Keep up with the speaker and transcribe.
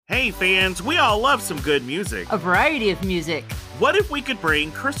Hey fans, we all love some good music. A variety of music. What if we could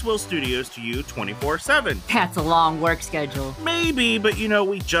bring Chris Will Studios to you 24/7? That's a long work schedule. Maybe, but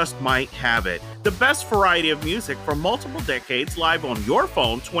we just might have it. The best variety of music from multiple decades live on your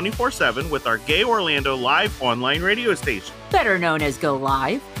phone 24/7 with our Gay Orlando live online radio station. Better known as Go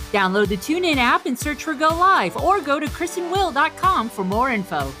Live. Download the TuneIn app and search for Go Live or go to chrisandwill.com for more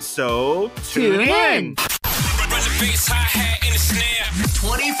info. So, tune in!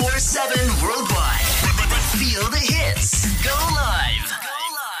 24/7 worldwide. Feel the hits. Go live. Go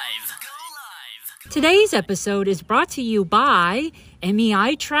live. Go live. Today's episode is brought to you by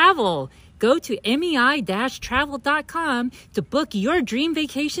MEI Travel. Go to MEI-travel.com to book your dream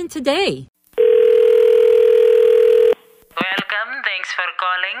vacation today. Welcome, thanks for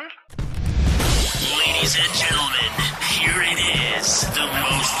calling. Ladies and gentlemen, here it is. The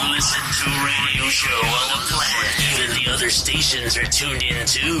most listened to radio show on the planet. Even the other stations are tuned in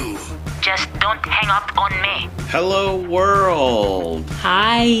too. Just don't hang up on me. Hello world!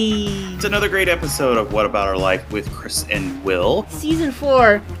 Hi. It's another great episode of What About Our Life with Chris and Will. Season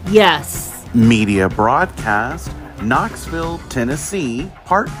 4, yes. Media Broadcast, Knoxville, Tennessee,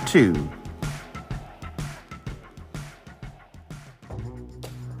 Part 2.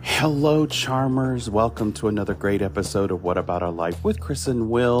 Hello, charmers. Welcome to another great episode of What About Our Life with Chris and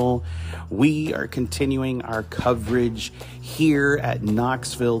Will. We are continuing our coverage here at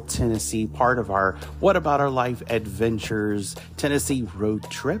Knoxville, Tennessee, part of our What About Our Life Adventures Tennessee road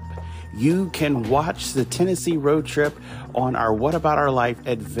trip. You can watch the Tennessee road trip on our What About Our Life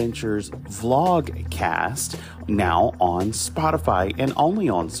Adventures vlogcast now on Spotify and only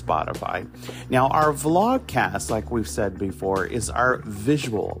on Spotify. Now, our vlogcast, like we've said before, is our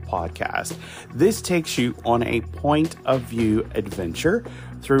visual podcast. This takes you on a point of view adventure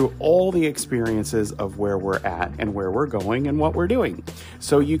through all the experiences of where we're at and where we're going and what we're doing.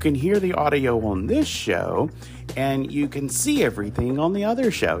 So you can hear the audio on this show and you can see everything on the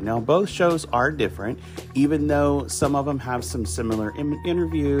other show. Now, both shows are different, even though some of them have some similar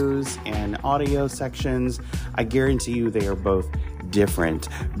interviews and audio sections. I guarantee you they are both different.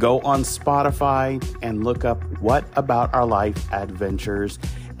 Go on Spotify and look up What About Our Life Adventures,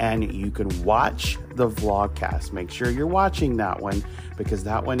 and you can watch the vlogcast. Make sure you're watching that one because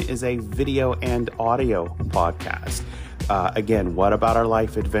that one is a video and audio podcast. Again, What About Our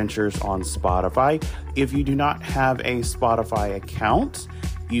Life Adventures on Spotify. If you do not have a Spotify account,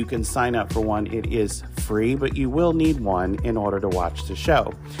 you can sign up for one. It is free, but you will need one in order to watch the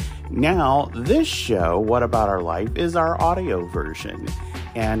show. Now, this show, What About Our Life, is our audio version.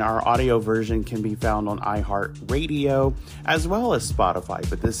 And our audio version can be found on iHeartRadio as well as Spotify.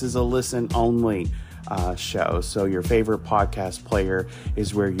 But this is a listen-only show. So your favorite podcast player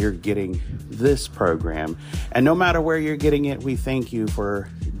is where you're getting this program. And no matter where you're getting it, we thank you for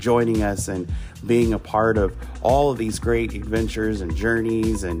joining us and being a part of all of these great adventures and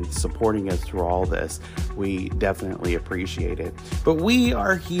journeys and supporting us through all this. We definitely appreciate it. But we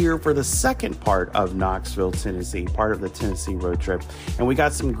are here for the second part of Knoxville, Tennessee, part of the Tennessee road trip. And we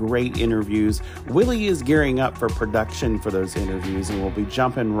got some great interviews. Willie is gearing up for production for those interviews, and we'll be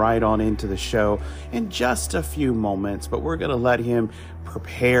jumping right on into the show in just a few moments. But we're going to let him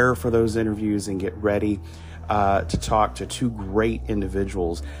prepare for those interviews and get ready to talk to two great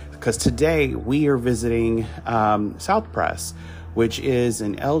individuals, because today we are visiting South Press, which is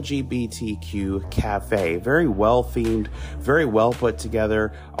an LGBTQ cafe. Very well themed, very well put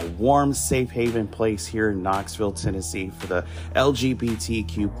together, a warm, safe haven place here in Knoxville, Tennessee for the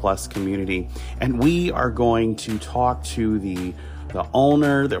LGBTQ plus community. And we are going to talk to the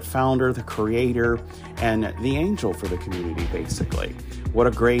owner, the founder, the creator, and the angel for the community, basically. What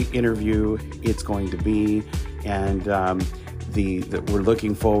a great interview it's going to be. And we're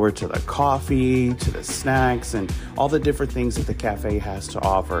looking forward to the coffee, to the snacks, and all the different things that the cafe has to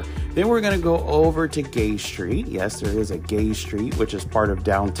offer. Then we're going to go over to Gay Street. Yes, there is a Gay Street, which is part of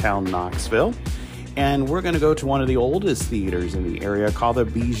downtown Knoxville. And we're going to go to one of the oldest theaters in the area called the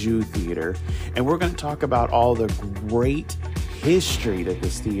Bijou Theater. And we're going to talk about all the great history that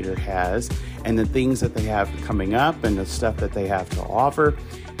this theater has and the things that they have coming up and the stuff that they have to offer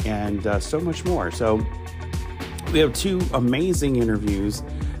and so much more. So we have two amazing interviews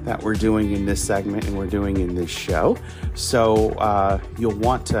that we're doing in this segment and we're doing in this show. So you'll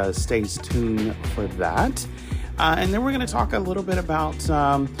want to stay tuned for that. And then we're going to talk a little bit about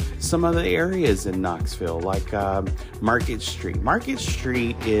some of the areas in Knoxville, like Market Street. Market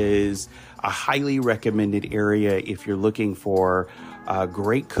Street is a highly recommended area if you're looking for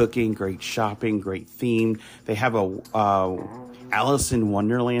great cooking, great shopping, great theme. They have Alice in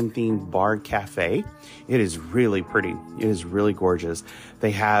Wonderland themed bar cafe. It is really pretty. It is really gorgeous.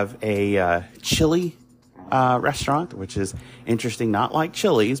 They have a chili restaurant, which is interesting. Not like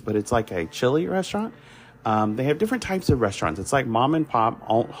Chili's, but it's like a chili restaurant. They have different types of restaurants. It's like mom and pop,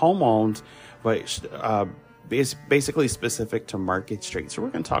 home owned, but it's basically specific to Market Street. So we're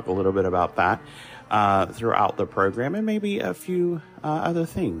going to talk a little bit about that throughout the program, and maybe a few other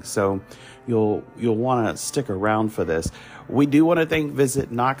things. So you'll want to stick around for this. We do want to thank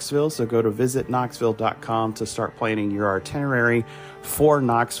Visit Knoxville. So go to visitknoxville.com to start planning your itinerary for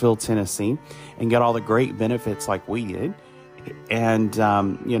Knoxville, Tennessee, and get all the great benefits like we did. And,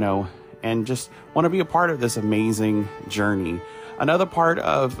 and just want to be a part of this amazing journey. Another part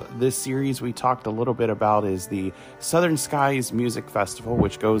of this series we talked a little bit about is the Southern Skies Music Festival,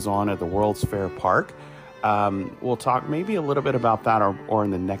 which goes on at the World's Fair Park. We'll talk maybe a little bit about that or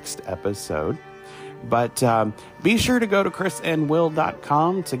in the next episode. But be sure to go to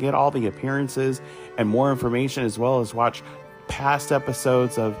chrisandwill.com to get all the appearances and more information, as well as watch past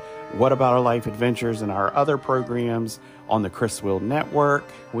episodes of What About Our Life Adventures and our other programs on the Chris Will Network.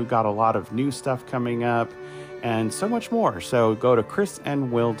 We've got a lot of new stuff coming up and so much more. So go to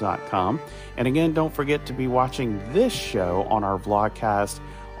chrisandwill.com. And again, don't forget to be watching this show on our vlogcast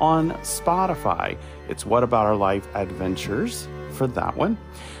on Spotify. It's What About Our Life Adventures for that one.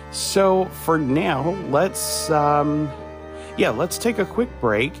 So for now, let's take a quick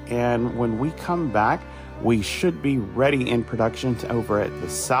break. And when we come back, we should be ready in production over at the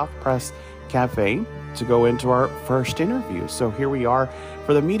South Press Cafe to go into our first interview. So here we are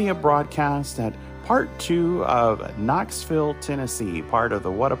for the media broadcast at part 2 of Knoxville, Tennessee, part of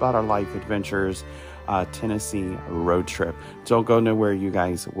the What About Our Life Adventures Tennessee road trip. Don't go nowhere, you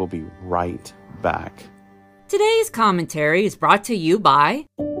guys. We'll be right back. Today's commentary is brought to you by...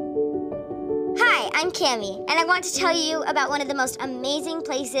 Hi, I'm Cammie, and I want to tell you about one of the most amazing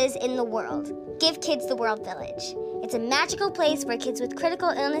places in the world, Give Kids the World Village. It's a magical place where kids with critical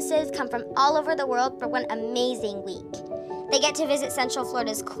illnesses come from all over the world for one amazing week. They get to visit Central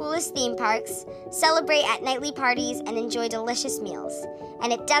Florida's coolest theme parks, celebrate at nightly parties, and enjoy delicious meals.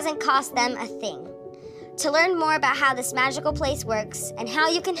 And it doesn't cost them a thing. To learn more about how this magical place works and how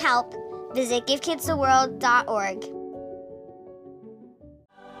you can help, visit givekidstheworld.org.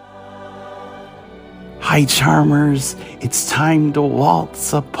 Hi, Charmers. It's time to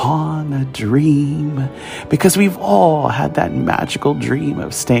waltz upon a dream, because we've all had that magical dream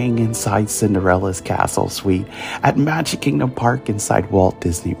of staying inside Cinderella's castle suite at Magic Kingdom Park inside Walt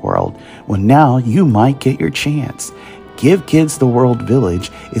Disney World. Well, now you might get your chance. Give Kids the World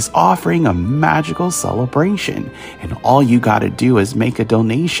Village is offering a magical celebration, and all you got to do is make a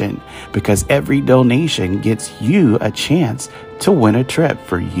donation, because every donation gets you a chance to win a trip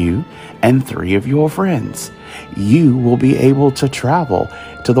for you and 3 of your friends. You will be able to travel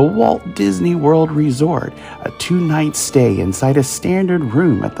to the Walt Disney World Resort, a 2-night stay inside a standard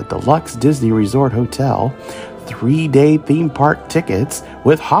room at the Deluxe Disney Resort Hotel, 3-day theme park tickets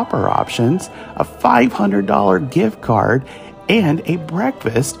with hopper options, a $500 gift card, and a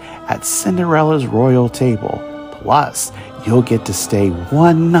breakfast at Cinderella's Royal Table. Plus, you'll get to stay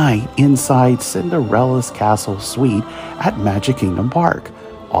 1 night inside Cinderella's Castle Suite at Magic Kingdom Park.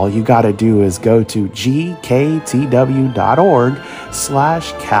 All you got to do is go to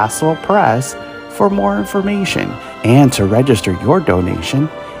gktw.org/castlepress for more information and to register your donation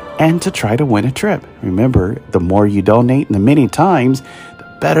and to try to win a trip. Remember, the more you donate and the many times,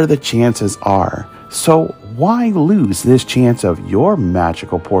 the better the chances are. So why lose this chance of your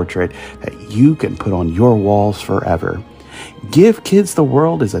magical portrait that you can put on your walls forever? Give Kids the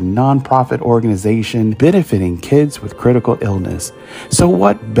World is a nonprofit organization benefiting kids with critical illness. So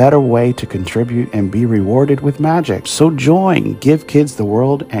what better way to contribute and be rewarded with magic? So join Give Kids the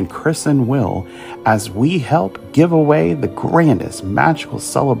World and Chris and Will as we help give away the grandest magical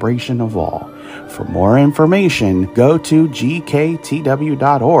celebration of all. For more information, go to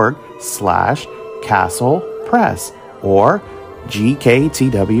gktw.org/castlepress or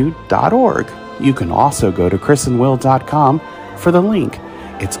gktw.org. You can also go to chrisandwill.com for the link.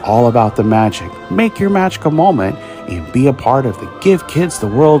 It's all about the magic. Make your magical moment and be a part of the Give Kids the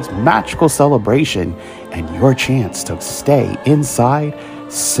World's magical celebration and your chance to stay inside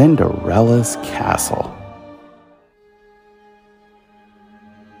Cinderella's castle.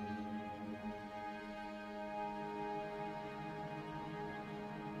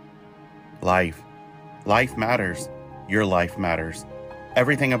 Life. Life matters. Your life matters.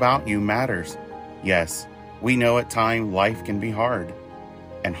 Everything about you matters. Yes, we know at times life can be hard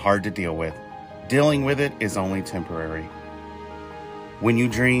and hard to deal with. Dealing with it is only temporary. When you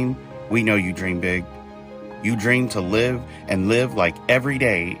dream, we know you dream big. You dream to live and live like every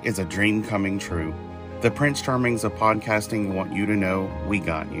day is a dream coming true. The Prince Charmings of podcasting want you to know we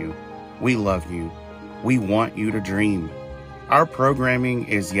got you. We love you. We want you to dream. Our programming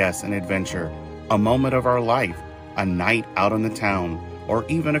is, yes, an adventure, a moment of our life, a night out on the town, or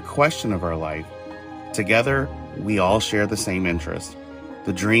even a question of our life. Together, we all share the same interest,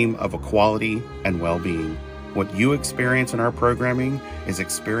 the dream of equality and well-being. What you experience in our programming is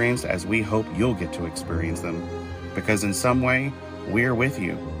experienced as we hope you'll get to experience them, because in some way, we're with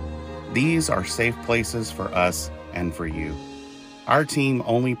you. These are safe places for us and for you. Our team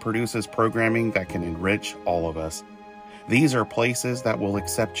only produces programming that can enrich all of us. These are places that will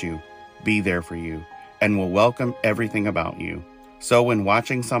accept you, be there for you, and will welcome everything about you. So when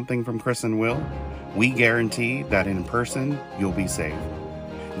watching something from Chris and Will, we guarantee that in person, you'll be safe.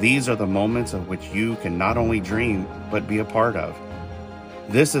 These are the moments of which you can not only dream, but be a part of.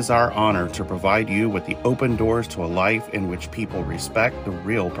 This is our honor to provide you with the open doors to a life in which people respect the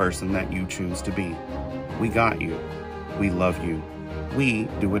real person that you choose to be. We got you. We love you. We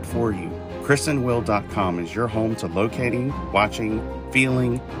do it for you. ChrisandWill.com is your home to locating, watching,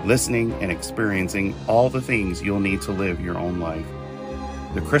 feeling, listening, and experiencing all the things you'll need to live your own life.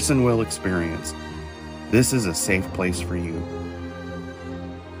 The Chris and Will Experience. This is a safe place for you.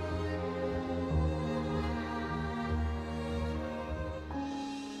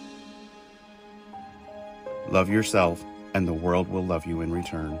 Love yourself, and the world will love you in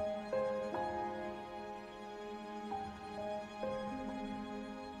return.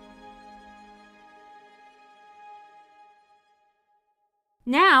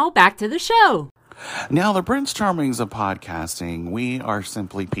 Now, back to the show. Now, the Prince Charmings of podcasting, we are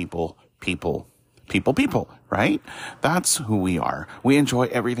simply people, right? That's who we are. We enjoy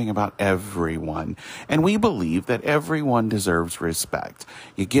everything about everyone. And we believe that everyone deserves respect.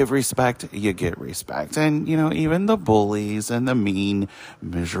 You give respect, you get respect. And, even the bullies and the mean,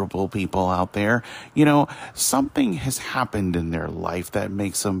 miserable people out there, something has happened in their life that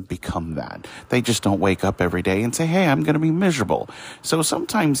makes them become that. They just don't wake up every day and say, hey, I'm going to be miserable. So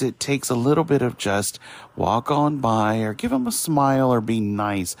sometimes it takes a little bit of just walk on by or give them a smile or be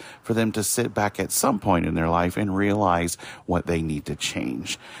nice for them to sit back at some point in their life and realize what they need to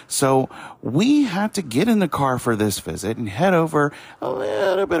change. So we had to get in the car for this visit and head over a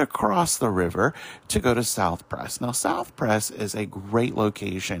little bit across the river to go to South Press. Now, South Press is a great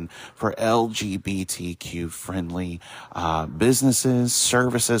location for LGBTQ friendly businesses,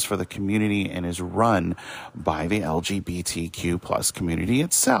 services for the community, and is run by the LGBTQ plus community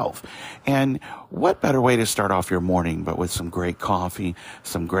itself. And what better way to start off your morning but with some great coffee,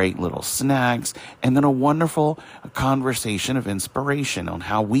 some great little snacks, and then a wonderful conversation of inspiration on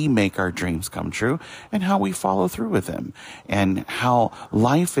how we make our dreams come true and how we follow through with them, and how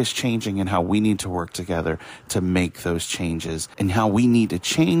life is changing and how we need to work together to make those changes, and how we need to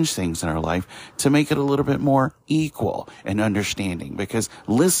change things in our life to make it a little bit more equal and understanding, because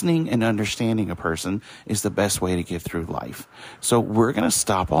listening and understanding a person is the best way to get through life. So we're going to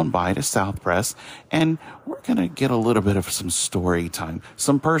stop on by to South Press, and we're going to get a little bit of some story time,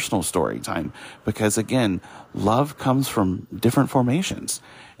 some personal story time, because again, love comes from different formations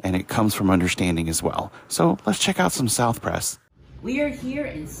and it comes from understanding as well. So let's check out some South Press. We are here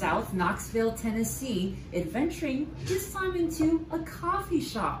in South Knoxville, Tennessee, adventuring this time into a coffee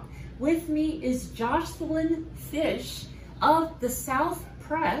shop. With me is Joclyn Fish of the South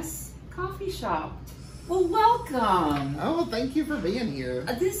Press Coffee Shop. Well, welcome. Oh, thank you for being here.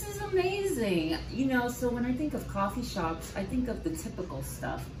 This is amazing. So when I think of coffee shops, I think of the typical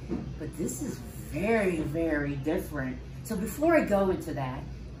stuff, but this is very, very different. So before I go into that,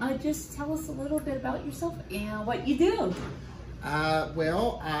 just tell us a little bit about yourself and what you do.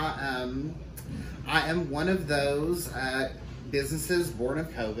 Well, I am one of those businesses born of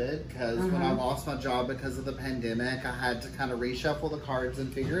COVID, because when I lost my job because of the pandemic, I had to kind of reshuffle the cards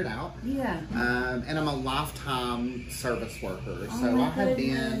and figure it out. Yeah. And I'm a lifetime service worker. So I have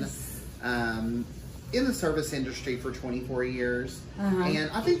been in the service industry for 24 years.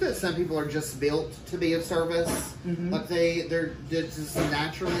 And I think that some people are just built to be of service. Like they're just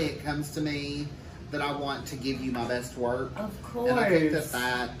naturally, it comes to me that I want to give you my best work. Of course. And I think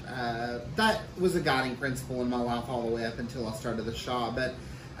that was a guiding principle in my life all the way up until I started the shop. But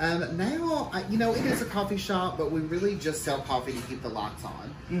now, it is a coffee shop, but we really just sell coffee to keep the lights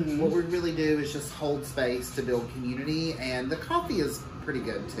on. What we really do is just hold space to build community, and the coffee is pretty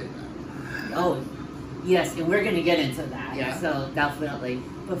good too. Oh, yes, and we're going to get into that. Yeah. So definitely.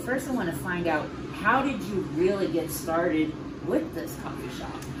 But first I want to find out, how did you really get started with this coffee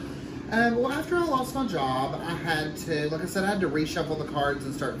shop? Well, after I lost my job, I had to, like I said, I had to reshuffle the cards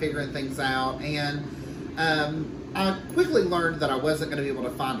and start figuring things out. And I quickly learned that I wasn't going to be able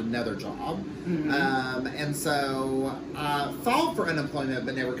to find another job. And so I filed for unemployment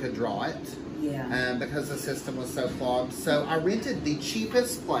but never could draw it. Because the system was so clogged. So I rented the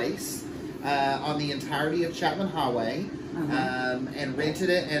cheapest place on the entirety of Chapman Highway. And rented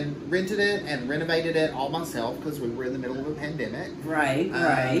it and renovated it all myself because we were in the middle of a pandemic. Right.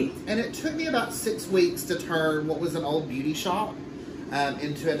 And it took me about 6 weeks to turn what was an old beauty shop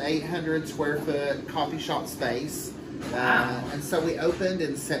into an 800 square foot coffee shop space. And so we opened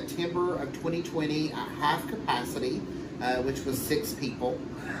in September of 2020 at half capacity, which was 6 people.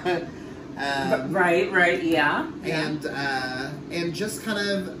 And just kind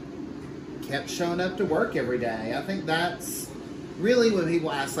of kept showing up to work every day. I think that's really when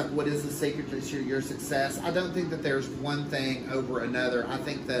people ask, like, what is the secret to your success? I don't think that there's one thing over another. I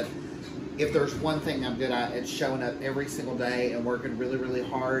think that if there's one thing I'm good at, it's showing up every single day and working really, really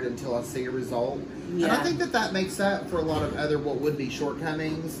hard until I see a result. And I think that makes up for a lot of other what would be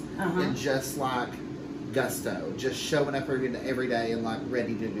shortcomings and just like gusto, just showing up every day and like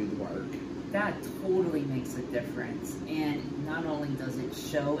ready to do the work. That totally makes a difference. And not only does it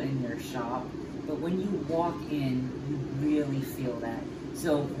show in your shop, but when you walk in, you really feel that.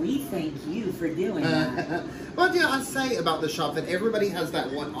 So we thank you for doing that. Well, yeah, I say about the shop that everybody has that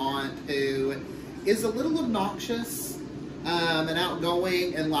one aunt who is a little obnoxious and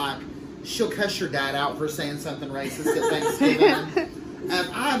outgoing, and like she'll cuss your dad out for saying something racist at Thanksgiving.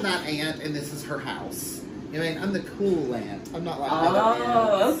 I'm that aunt, and this is her house. I mean, I'm the cool aunt. I'm not like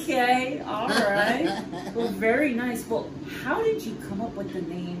oh, okay. All right. Well, very nice. Well, how did you come up with the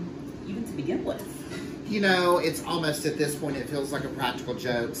name even to begin with? You know, it's almost at this point, it feels like a practical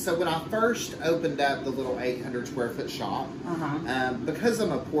joke. So when I first opened up the little 800 square foot shop, because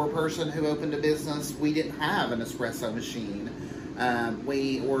I'm a poor person who opened a business, we didn't have an espresso machine.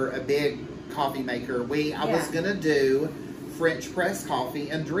 We were a big coffee maker. I was going to do French press coffee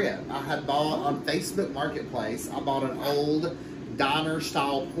and drip. I had bought on Facebook Marketplace, I bought an old diner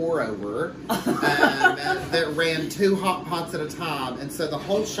style pour over that ran 2 hot pots at a time. And so the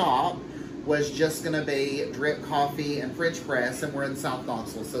whole shop was just going to be drip coffee and French press, and we're in South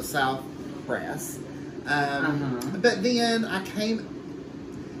Knoxville, so South Press. But then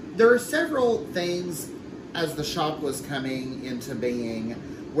there are several things as the shop was coming into being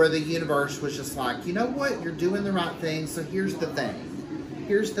where the universe was just like, you know what, you're doing the right thing, so here's the thing.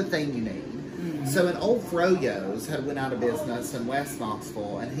 Here's the thing you need. So an old Froyo's had went out of business in West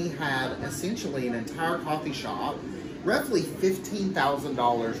Knoxville, and he had essentially an entire coffee shop, roughly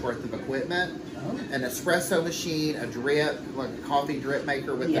 $15,000 worth of equipment, an espresso machine, a drip, like a coffee drip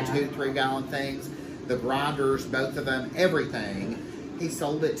maker with the 2-3 gallon things, the grinders, both of them, everything. He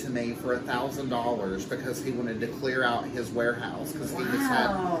sold it to me for $1,000 because he wanted to clear out his warehouse because he just had.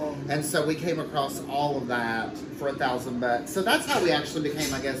 And so we came across all of that for $1,000. So that's how we actually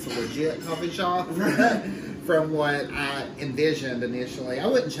became, I guess, a legit coffee shop from what I envisioned initially. I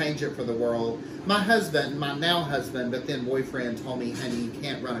wouldn't change it for the world. My husband, my now husband, but then boyfriend, told me, honey, you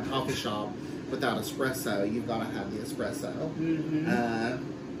can't run a coffee shop without espresso. You've got to have the espresso.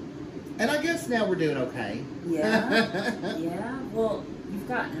 And I guess now we're doing okay. Yeah. Well, you've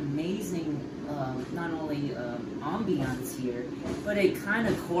got an amazing, not only ambiance here, but it kind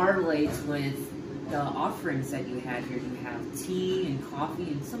of correlates with the offerings that you have here. You have tea and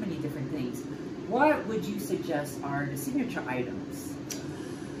coffee and so many different things. What would you suggest are the signature items?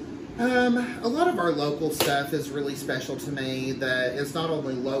 A lot of our local stuff is really special to me. That it's not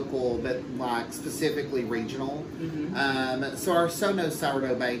only local, but like specifically regional. So our So-No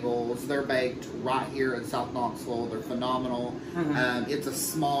sourdough bagels, they're baked right here in South Knoxville. They're phenomenal. It's a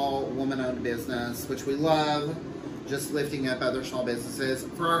small woman-owned business, which we love. Just lifting up other small businesses.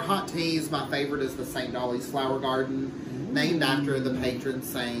 For our hot teas, my favorite is the St. Dolly's Flower Garden, named after the patron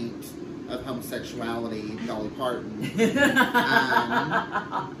saint of homosexuality, Dolly Parton.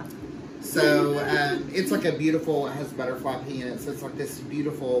 So it's like a beautiful, it has butterfly pea in it, so it's like this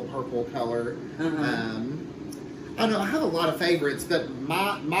beautiful purple color. I don't know, I have a lot of favorites, but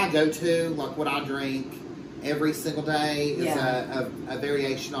my go-to, like what I drink every single day, is a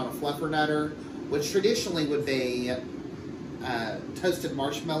variation on a fluffernutter, which traditionally would be toasted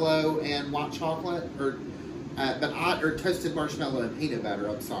marshmallow and white chocolate, or toasted marshmallow and peanut butter,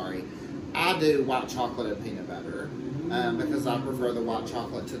 I'm sorry. I do white chocolate and peanut butter. Because I prefer the white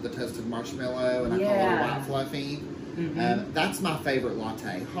chocolate to the toasted marshmallow, and I call it a white fluffy. That's my favorite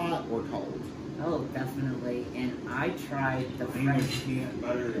latte, hot or cold. Oh, definitely. And I tried the French peanut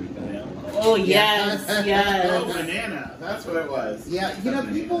butter and banana. Oh, yes. Oh, banana. That's what it was. Yeah, you know,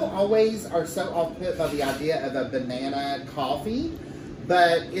 people always are so off-put by the idea of a banana coffee,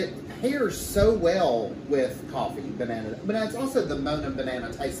 but it pairs so well with coffee, banana. But it's also the Mona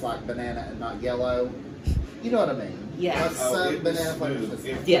banana tastes like banana and not yellow. You know what I mean? Yes. Like some it was banana flavors.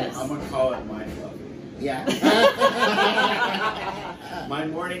 smooth. Yes. I'm gonna call it my fluffy. Yeah. My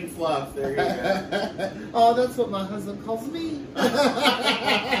morning fluff. There you go. Oh, that's what my husband calls me.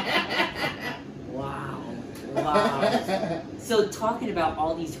 Wow. Wow. So talking about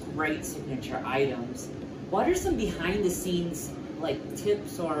all these great signature items, what are some behind the scenes like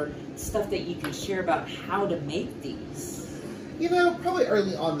tips or stuff that you can share about how to make these? You know, probably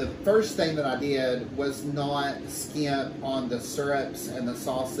early on, the first thing that I did was not skimp on the syrups and the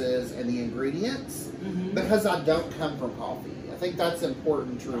sauces and the ingredients because I don't come from coffee. I think that's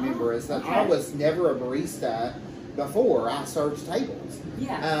important to remember is that I was never a barista before I served tables.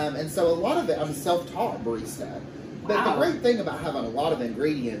 Yeah. And so a lot of it, I'm a self-taught barista. But the great thing about having a lot of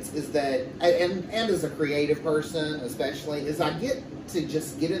ingredients is that, and as a creative person especially, is I get to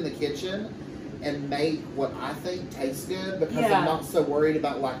just get in the kitchen and make what I think tastes good because I'm not so worried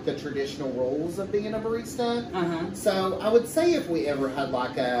about like the traditional rules of being a barista. So I would say if we ever had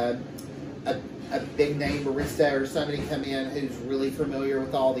like a big name barista or somebody come in who's really familiar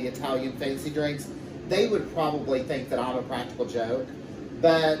with all the Italian fancy drinks, they would probably think that I'm a practical joke.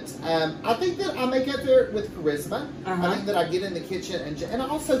 But I think that I make up there with charisma. I think that I get in the kitchen and I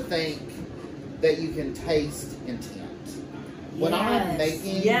also think that you can taste intent. When I'm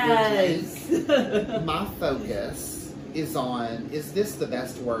making your drink, my focus is on, is this the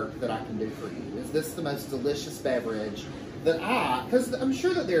best work that I can do for you? Is this the most delicious beverage that because I'm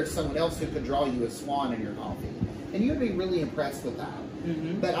sure that there's someone else who could draw you a swan in your coffee. And you'd be really impressed with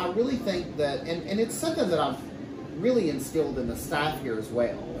that. But I really think that, and it's something that I've really instilled in the staff here as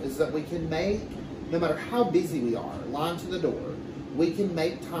well, is that we can make, no matter how busy we are, line to the door, we can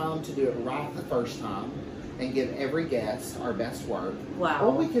make time to do it right the first time and give every guest our best work. Wow.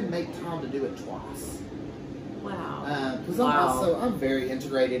 Or we can make time to do it twice. Wow. Because I'm very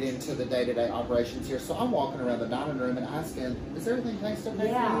integrated into the day-to-day operations here, so I'm walking around the dining room and asking, is everything taste okay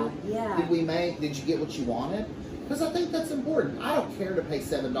for you? Yeah. Did you get what you wanted? Because I think that's important. I don't care to pay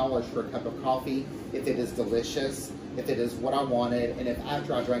 $7 for a cup of coffee if it is delicious, if it is what I wanted, and if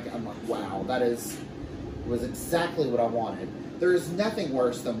after I drank it, I'm like, wow, was exactly what I wanted. There is nothing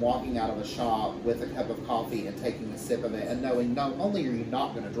worse than walking out of a shop with a cup of coffee and taking a sip of it and knowing not only are you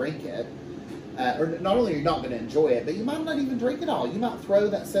not going to drink it, or not only are you not going to enjoy it, but you might not even drink it all. You might throw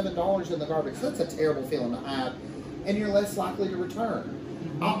that $7 in the garbage. That's a terrible feeling to have, and you're less likely to return.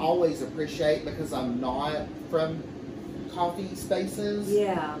 I always appreciate, because I'm not from coffee spaces,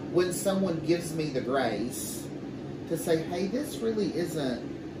 when someone gives me the grace to say, hey, this really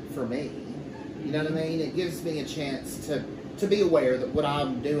isn't for me. You know what I mean? It gives me a chance to be aware that what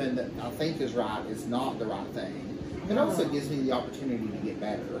I'm doing that I think is right is not the right thing. It also gives me the opportunity to get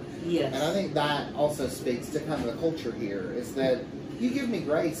better. Yes. And I think that also speaks to kind of the culture here, is that you give me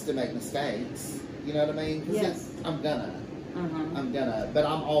grace to make mistakes. You know what I mean? Because I'm gonna, but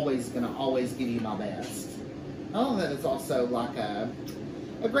I'm always gonna give you my best. I think that it's also like a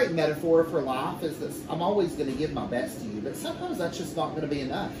great metaphor for life, is that I'm always gonna give my best to you, but sometimes that's just not gonna be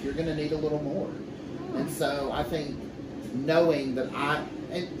enough. You're gonna need a little more. And so I think knowing that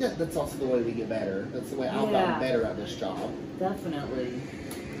that's also the way we get better. That's the way I've gotten better at this job. Definitely.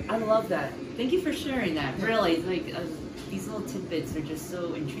 I love that. Thank you for sharing that. Really, these little tidbits are just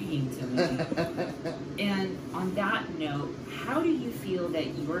so intriguing to me. And on that note, how do you feel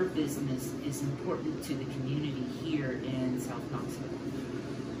that your business is important to the community here in South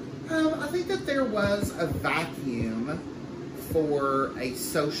Knoxville? I think that there was a vacuum for a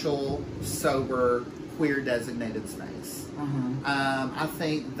social, sober, queer designated space. I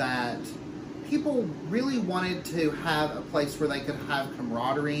think that people really wanted to have a place where they could have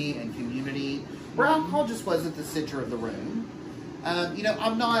camaraderie and community, where alcohol just wasn't the center of the room.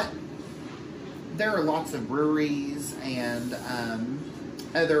 There are lots of breweries and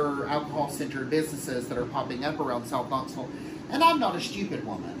other alcohol-centered businesses that are popping up around South Knoxville, and I'm not a stupid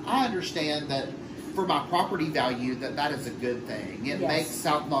woman. I understand that for my property value that is a good thing. It makes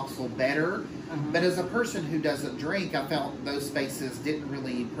South Knoxville better. But as a person who doesn't drink, I felt those spaces didn't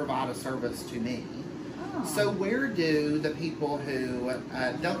really provide a service to me. So where do the people who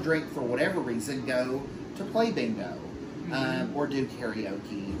don't drink for whatever reason go to play bingo or do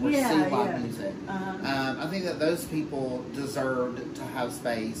karaoke or see live music? I think that those people deserved to have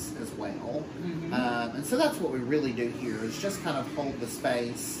space as well. And so that's what we really do here, is just kind of hold the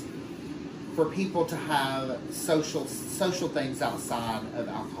space for people to have social things outside of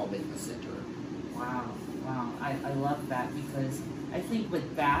alcohol being the center. Wow. I love that, because I think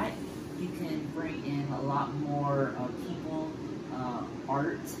with that, you can bring in a lot more people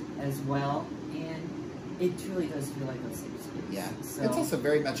art as well, and it truly does feel like a safe space. Yeah, so, it's also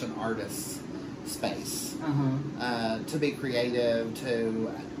very much an artist's space. To be creative,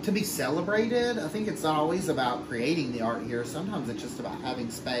 to be celebrated. I think it's not always about creating the art here. Sometimes it's just about having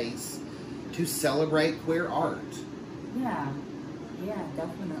space to celebrate queer art. Yeah,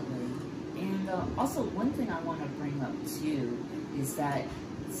 definitely. And also, one thing I want to bring up too is that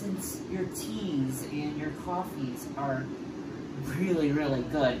since your teas and your coffees are really, really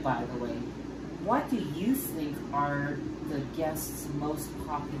good, by the way, what do you think are the guests' most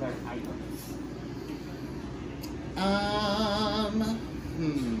popular items?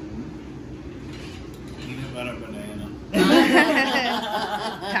 Peanut butter banana.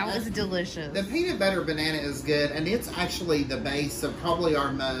 That was delicious. The peanut butter banana is good, and it's actually the base of probably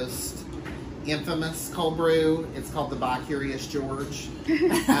our most infamous cold brew. It's called the By Curious George.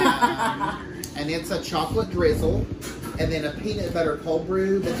 And it's a chocolate drizzle, and then a peanut butter cold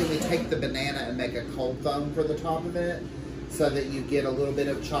brew, but then we take the banana and make a cold foam for the top of it, so that you get a little bit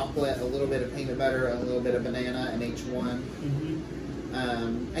of chocolate, a little bit of peanut butter, and a little bit of banana in each one.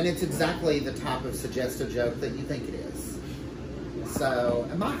 And it's exactly the type of suggestive joke that you think it is. So,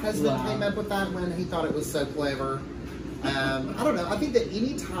 and my husband came up with that one. He thought it was so clever. I don't know. I think that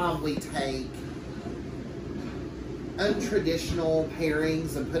anytime we take untraditional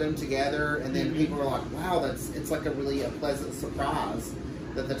pairings and put them together, and then people are like, wow, it's like a really pleasant surprise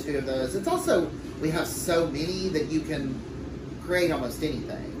that the two of those. It's also, we have so many that you can create almost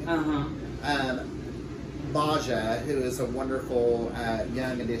anything. Maja, who is a wonderful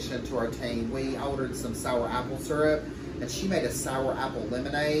young addition to our team, we ordered some sour apple syrup, and she made a sour apple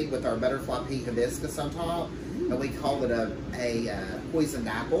lemonade with our butterfly pea hibiscus on top, and we called it a poisoned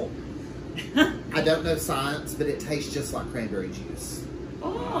apple. I don't know science, but it tastes just like cranberry juice.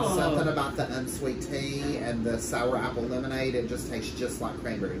 Something about the unsweet tea and the sour apple lemonade, it just tastes just like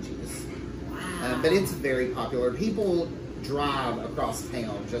cranberry juice. But it's very popular. People drive across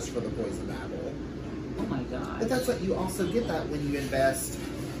town just for the poisoned apple. Oh my god! But that's what you also get that when you invest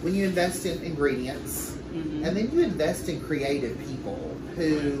in ingredients, and then you invest in creative people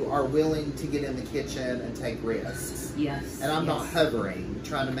who are willing to get in the kitchen and take risks. Yes. And I'm not hovering,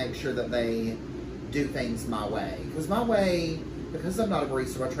 trying to make sure that they do things my way. Because my way, because I'm not a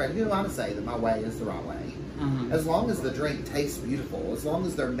barista by trade, you know, I say that my way is the right way. As long as the drink tastes beautiful, as long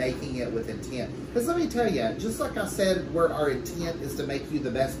as they're making it with intent. Because let me tell you, just like I said, where our intent is to make you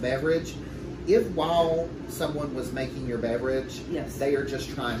the best beverage, if while someone was making your beverage, they are just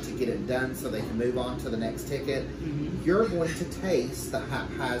trying to get it done so they can move on to the next ticket, you're going to taste the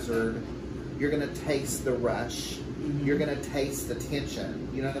haphazard, you're going to taste the rush, you're going to taste the tension.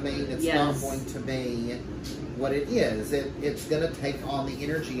 You know what I mean? It's not going to be what it is. It's going to take on the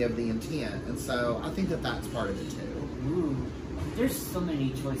energy of the intent. And so I think that that's part of it too. Ooh, there's so many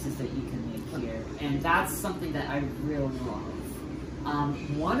choices that you can make here. And that's something that I really love.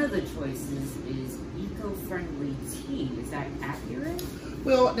 One of the choices is eco-friendly tea. Is that accurate?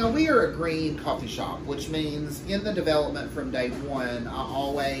 Well, now we are a green coffee shop, which means in the development from day one, I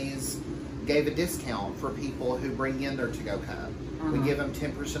always gave a discount for people who bring in their to-go cup. We give them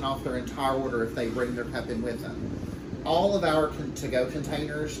 10% off their entire order if they bring their cup in with them. All of our to-go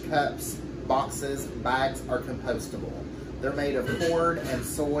containers, cups, boxes, bags are compostable. They're made of corn and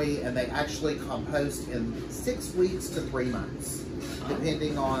soy, and they actually compost in 6 weeks to 3 months,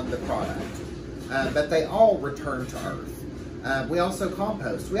 depending on the product. But they all return to earth. We also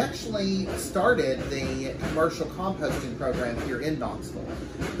compost. We actually started the commercial composting program here in Knoxville.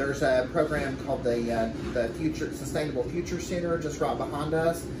 There's a program called the Sustainable Future Center just right behind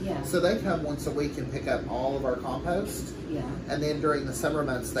us. So they come once a week and pick up all of our compost. And then during the summer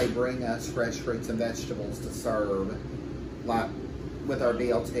months, they bring us fresh fruits and vegetables to serve, like with our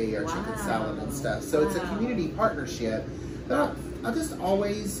BLT, our chicken salad and stuff. So it's a community partnership. But I just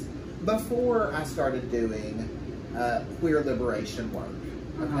always, before I started doing queer liberation work,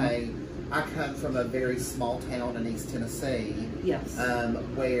 okay, I come from a very small town in East Tennessee,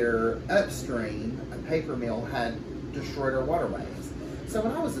 where upstream a paper mill had destroyed our waterways. So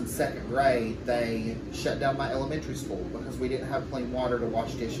when I was in 2nd grade, they shut down my elementary school because we didn't have clean water to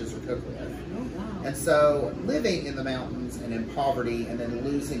wash dishes or cook with. And so living in the mountains and in poverty, and then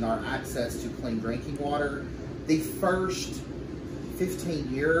losing our access to clean drinking water, the first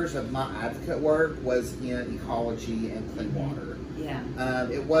 15 years of my advocate work was in ecology and clean water.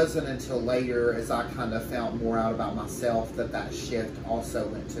 It wasn't until later, as I kind of found more out about myself, that shift also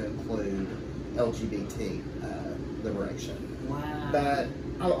went to include LGBT liberation. But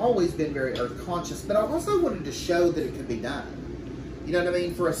I've always been very earth conscious, but I also wanted to show that it could be done. You know what I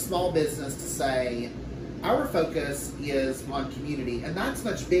mean? For a small business to say, our focus is on community, and that's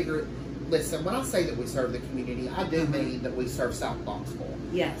much bigger. Listen, when I say that we serve the community, I do mean that we serve South Knoxville.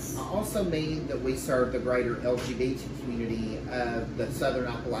 Yes. I also mean that we serve the greater LGBT community of the Southern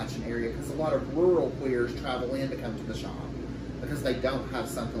Appalachian area, because a lot of rural queers travel in to come to the shop because they don't have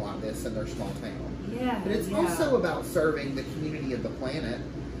something like this in their small town. Yeah. But it's also about serving the community of the planet,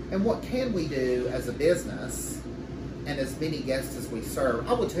 and what can we do as a business and as many guests as we serve.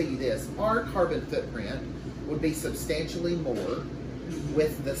 I will tell you this, our carbon footprint would be substantially more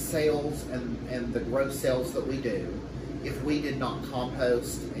with the sales and the gross sales that we do if we did not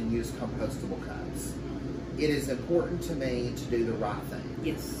compost and use compostable cups. It is important to me to do the right thing.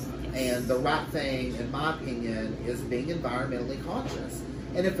 Yes. And the right thing, in my opinion, is being environmentally conscious.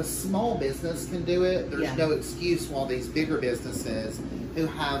 And if a small business can do it, there's no excuse why these bigger businesses who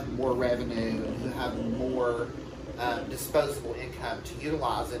have more revenue and who have more disposable income to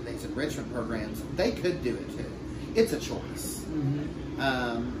utilize in these enrichment programs, they could do it too. It's a choice.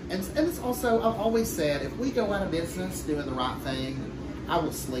 And it's also, I've always said, if we go out of business doing the right thing, I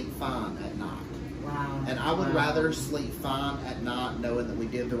will sleep fine at night. Wow. And I would rather sleep fine at night knowing that we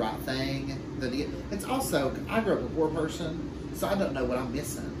did the right thing. It's also, I grew up a poor person, so I don't know what I'm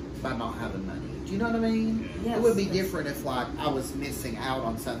missing by not having money. Do you know what I mean? Yes, it would be different if, like, I was missing out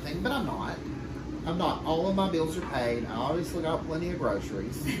on something, but I'm not. All of my bills are paid. I obviously got plenty of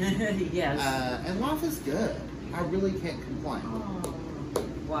groceries. Yes. And life is good. I really can't complain. Oh,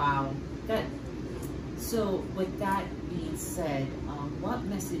 wow. So with that being said, what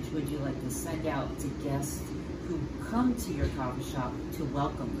message would you like to send out to guests who come to your coffee shop to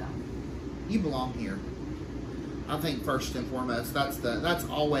welcome them? You belong here. I think first and foremost, that's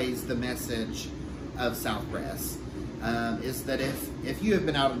always the message of South Press, is that if you have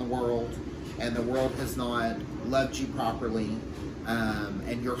been out in the world and the world has not loved you properly,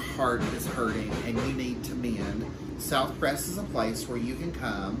 and your heart is hurting and you need to mend, South Press is a place where you can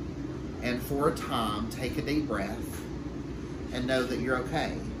come and for a time take a deep breath and know that you're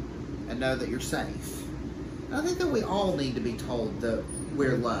okay and know that you're safe. And I think that we all need to be told that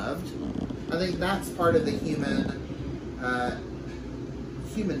we're loved. I think that's part of the human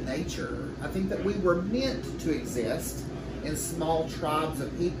nature. I think that we were meant to exist in small tribes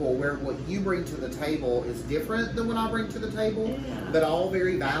of people where what you bring to the table is different than what I bring to the table, but all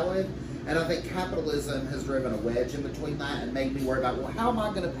very valid. And I think capitalism has driven a wedge in between that and made me worry about, well, how am I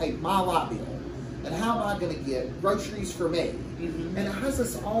going to pay my light bill? And how am I going to get groceries for me? And it has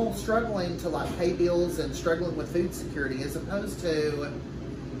us all struggling to, like, pay bills and struggling with food security, as opposed to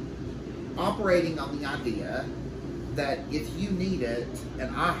operating on the idea that if you need it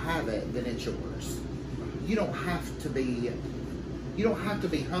and I have it, then it's yours. You don't have to be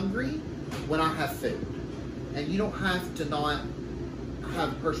hungry when I have food. And you don't have to not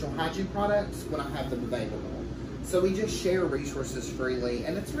have personal hygiene products when I have them available. So we just share resources freely,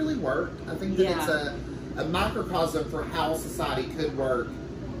 and it's really worked. I think that it's a microcosm for how society could work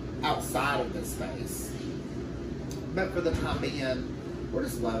outside of this space. But for the time being, we're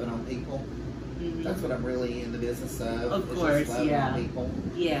just loving on people. That's what I'm really in the business of. Of course, just loving on people.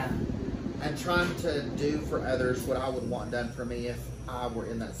 Yeah. And trying to do for others what I would want done for me if I were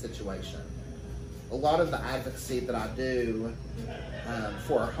in that situation. A lot of the advocacy that I do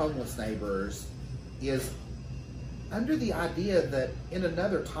for our homeless neighbors is under the idea that in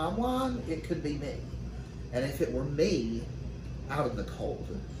another timeline, it could be me. And if it were me out in the cold,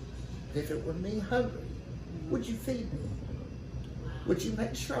 if it were me hungry, would you feed me? Would you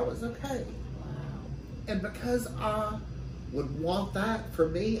make sure I was okay? And because I would want that for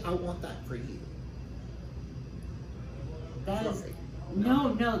me, I want that for you. That is,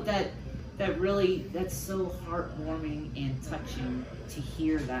 that's so heartwarming and touching to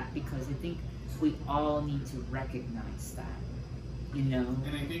hear that, because I think we all need to recognize that, you know.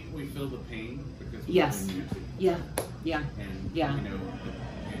 And I think we feel the pain because we Yes. need to. Yeah. And you know,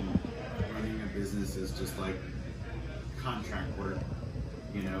 and running a business is just like contract work.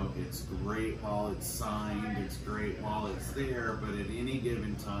 You know, it's great while it's signed, it's great while it's there, but at any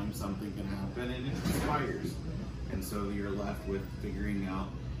given time something can happen and it expires. And so you're left with figuring out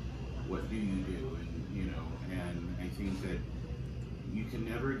what do you do, and you know, and I think that you can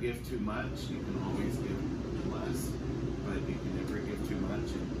never give too much, you can always give less, but you can never give too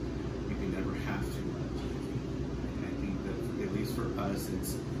much and you can never have too much. And I think that at least for us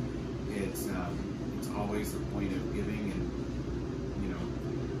it's always the point of giving, and you know,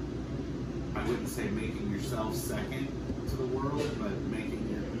 I wouldn't say making yourself second to the world, but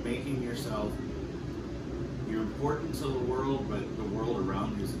making yourself, you're important to the world, but the world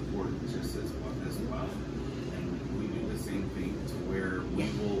around you is important just as well. And we do the same thing, to where we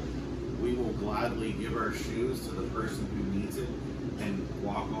will gladly gladly give our shoes to the person who needs it and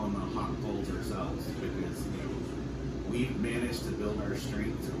walk on the hot coals ourselves, because we've managed to build our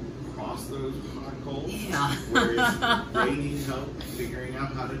strength to cross those hot coals, whereas they need help figuring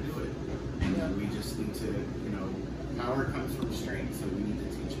out how to do it. And we just need to, power comes from strength, so we need to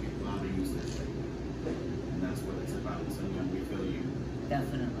teach people how to use their strength. And that's what it's about. So we feel you.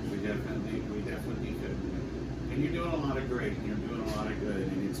 Definitely. We definitely feel you. And you're doing a lot of great, and you're doing a lot of good,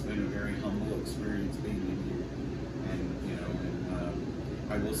 and it's been a very humble experience being in here. And,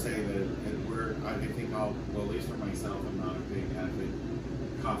 I will say that I think well, at least for myself, I'm not a big avid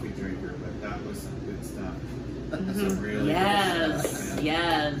coffee drinker, but that was some good stuff. Some really good stuff.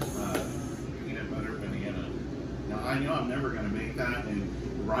 And, peanut butter banana. Now, I know I'm never going to make that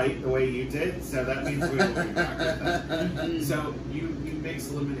right the way you did, so that means we will be back with that. So you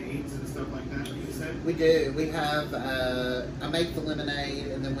mix lemonades and stuff like that, you said? We do. We have, I make the lemonade,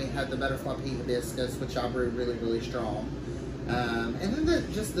 and then we have the butterfly pea hibiscus, which I brew really, really strong. And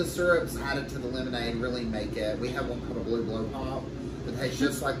then just the syrups added to the lemonade really make it. We have one called a blue blow pop that tastes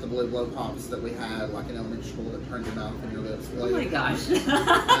just like the blue blow pops that we had like in elementary school that turns your mouth and your lips blue. Oh my gosh.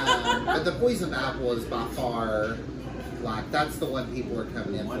 But the poison apple is by far, that's the one people are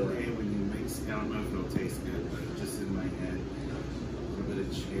coming in for. One day when you mix, I don't know if it'll taste good, but just in my head, a little bit of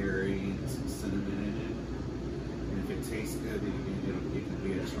cherry and some cinnamon in it. And if it tastes good, it can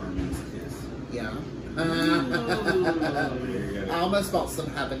be a charming kiss. Yeah. I almost bought some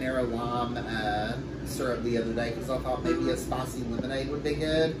habanero lime syrup the other day because I thought maybe a spicy lemonade would be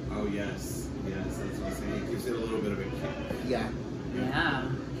good. Oh yes, that's what I'm saying. It gives it a little bit of a kick. Yeah.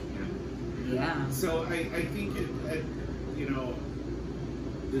 So I think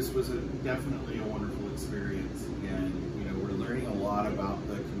this was definitely a wonderful experience, and we're learning a lot about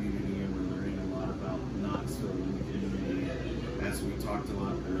the community, and we're learning a lot about Knoxville and the community. As we talked a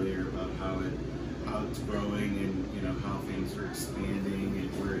lot earlier about how it's growing, and how things are expanding and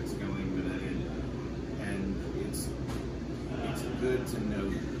where it's going with it, and it's good to know,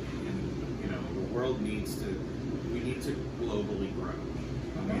 and the world we need to globally grow,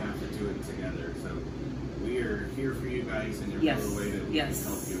 and we have to do it together. So we are here for you guys in every little way that we can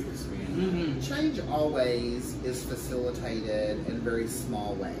help you expand. Mm-hmm. Change always is facilitated in very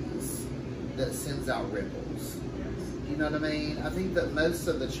small ways that sends out ripples. You know what I mean? I think that most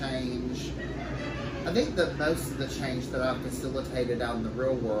of the change that I've facilitated out in the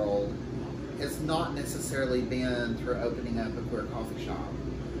real world has not necessarily been through opening up a queer coffee shop.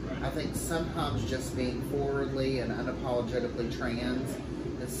 I think sometimes just being forwardly and unapologetically trans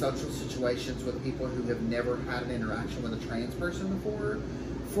in social situations with people who have never had an interaction with a trans person before,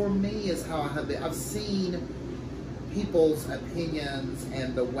 for me, is how I've seen people's opinions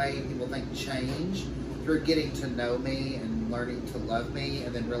and the way people think change through getting to know me and learning to love me,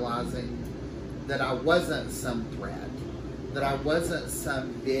 and then realizing that I wasn't some threat, that I wasn't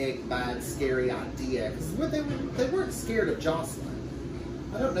some big, bad, scary idea. Because they weren't scared of Joclyn.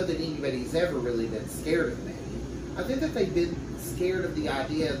 I don't know that anybody's ever really been scared of me. I think that they've been scared of the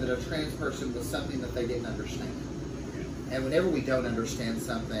idea that a trans person was something that they didn't understand. And whenever we don't understand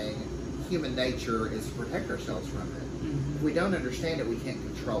something, human nature is to protect ourselves from it. Mm-hmm. If we don't understand it, we can't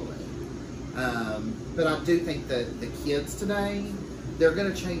control it. But I do think that the kids today, they're going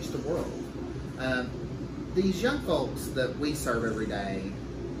to change the world. These young folks that we serve every day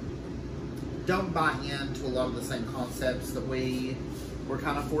don't buy into a lot of the same concepts that we were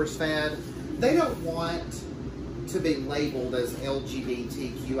kind of force-fed. They don't want to be labeled as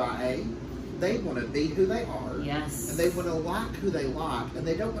LGBTQIA. They want to be who they are. Yes. And they want to like who they like, and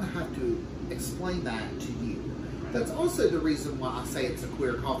they don't want to have to explain that to you. That's also the reason why I say it's a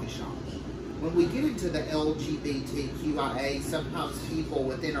queer coffee shop. When we get into the LGBTQIA, sometimes people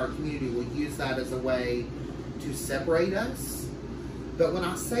within our community will use that as a way to separate us. But when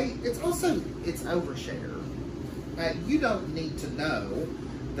I say, it's overshare. You don't need to know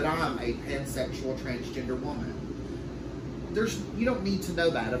that I'm a pansexual transgender woman. You don't need to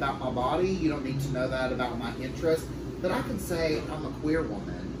know that about my body. You don't need to know that about my interests. But I can say I'm a queer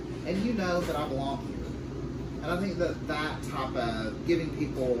woman, and you know that I belong here. And I think that type of giving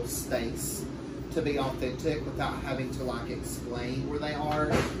people space to be authentic without having to explain where they are,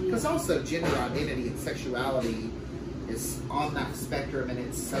 because also gender identity and sexuality is on that spectrum, and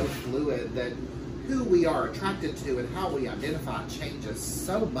it's so fluid that who we are attracted to and how we identify changes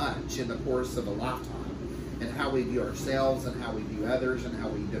so much in the course of a lifetime, and how we view ourselves and how we view others and how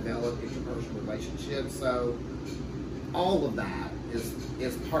we develop interpersonal relationships. So all of that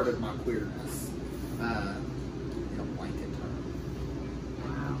is part of my queerness. Blanket term.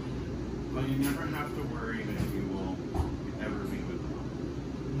 Wow. Well, you never have to worry that you will ever be with them.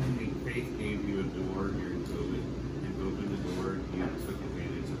 I think faith gave you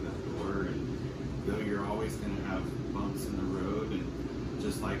always going to have bumps in the road, and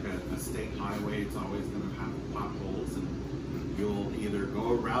just like a state highway, it's always going to have potholes, and you'll either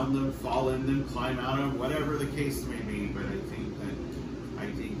go around them, fall in them, climb out of them, whatever the case may be. But I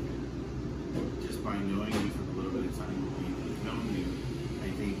think just by knowing you for a little bit of time, we've known you, I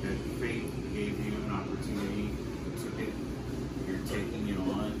think that faith gave you an opportunity, you took it, you're taking it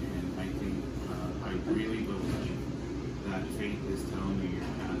on, and I think I really believe that faith is telling you your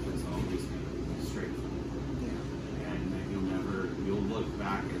path is always going to be straight, and that you'll look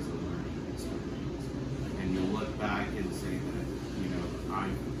back as a learning experience, and you'll look back and say that,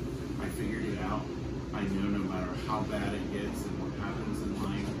 I figured it out. I know no matter how bad it gets and what happens in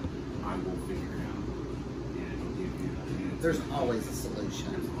life, I will figure it out, and it'll give you an answer. There's always a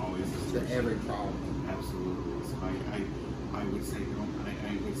solution. There's always a solution to every problem. Absolutely. So I would say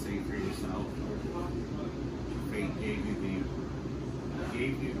for yourself, faith gave you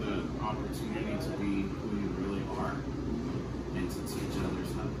the opportunity to be who you really are, and to teach others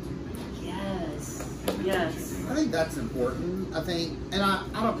how to do that. Yes. Yes. I think that's important. I think, and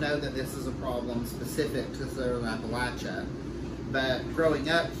I don't know that this is a problem specific to Southern Appalachia, but growing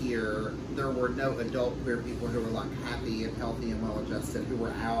up here, there were no adult queer people who were like happy and healthy and well-adjusted, who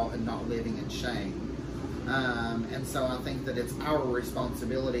were out and not living in shame. And so I think that it's our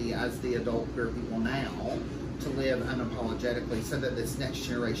responsibility as the adult queer people now to live unapologetically, so that this next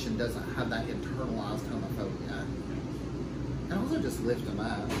generation doesn't have that internalized homophobia. And also just lift them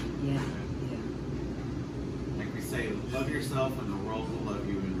up. Yeah. Like we say, love yourself and the world will love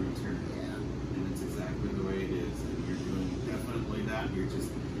you in return. Yeah. And it's exactly the way it is. And you're doing definitely that.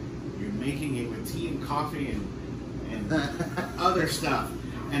 You're making it with tea and coffee and other stuff.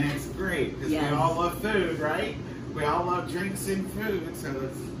 And it's great, because we all love food, right? We all love drinks and food. So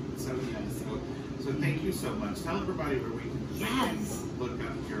thank you so much. Tell everybody where we can look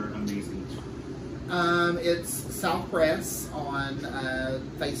up your amazing show. It's South Press on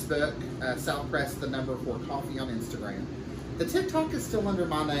Facebook, South Press, the number 4 coffee on Instagram. The TikTok is still under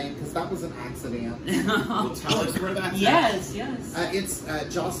my name because that was an accident. Well, tell us where that's Yes. It's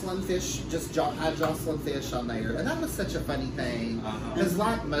Joclyn Fish, just add Joclyn Fish on there. And that was such a funny thing. Because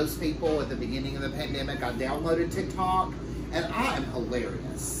like most people at the beginning of the pandemic, I downloaded TikTok, and I am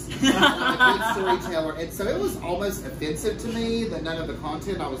hilarious. I'm a good storyteller. And so it was almost offensive to me that none of the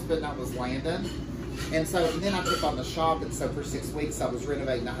content I was putting out was landing. And then I took on the shop, and so for 6 weeks I was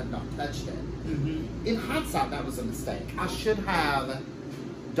renovating. I had not touched it. In hindsight, that was a mistake. I should have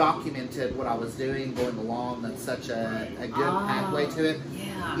documented what I was doing going along. That's such a good pathway to it.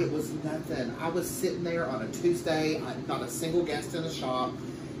 Yeah. It was nothing. I was sitting there on a Tuesday, not a single guest in the shop,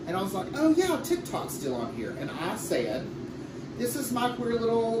 and I was like, oh yeah, TikTok's still on here. And I said, this is my queer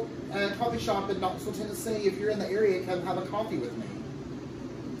little coffee shop in Knoxville, Tennessee. If you're in the area, come have a coffee with me.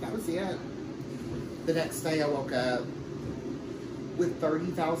 That was it. The next day I woke up with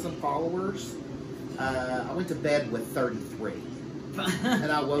 30,000 followers. I went to bed with 33.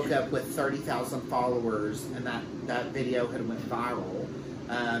 And I woke up with 30,000 followers, and that video had went viral.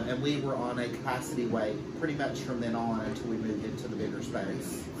 And we were on a capacity weight pretty much from then on until we moved into the bigger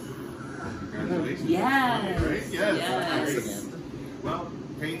space. Congratulations. Yes. Yes. Well,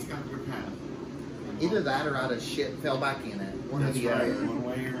 faith's got your path. Either that or I'd have fell back in it. One or the other. One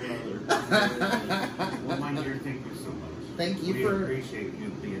way or another. Well, my dear, thank you so much. Thank you we for... appreciate the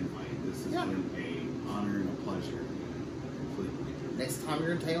invite. This has been an honor and a pleasure. Completely. Next time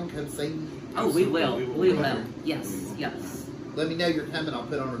you're in town, come see me. Oh, we will. We will. Yes. Let me know you're coming. I'll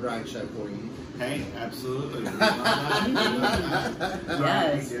put on a drag show for you. Hey, absolutely.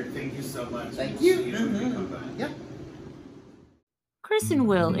 Yes. Dear, thank you so much. Thank We'll you. see when we come back. Yep. Chris and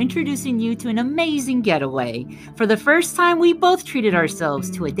Will introducing you to an amazing getaway. For the first time, we both treated ourselves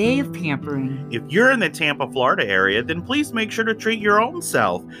to a day of pampering. If you're in the Tampa, Florida area, then please make sure to treat your own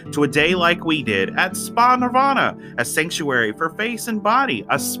self to a day like we did at Spa Nirvana, a sanctuary for face and body,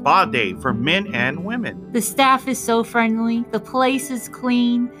 a spa day for men and women. The staff is so friendly, the place is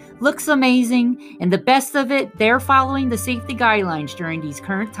clean, looks amazing, and the best of it, they're following the safety guidelines during these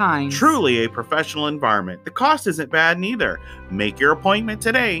current times. Truly a professional environment. The cost isn't bad neither. Make your appointment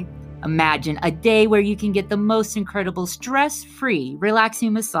today. Imagine a day where you can get the most incredible stress-free,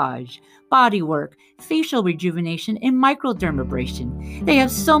 relaxing massage, body work, facial rejuvenation, and microdermabrasion. They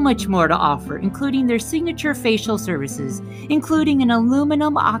have so much more to offer, including their signature facial services, including an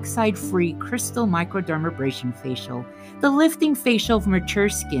aluminum oxide-free crystal microdermabrasion facial, the lifting facial for mature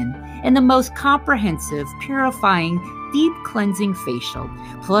skin, and the most comprehensive, purifying, deep cleansing facial.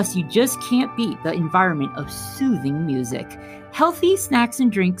 Plus, you just can't beat the environment of soothing music. healthy snacks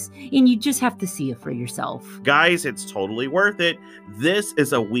and drinks, and you just have to see it for yourself. Guys, it's totally worth it. This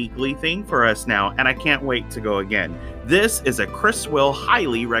is a weekly thing for us now, and I can't wait to go again. This is a Chris Will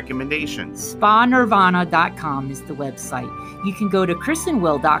highly recommendation. SpaNirvana.com is the website. You can go to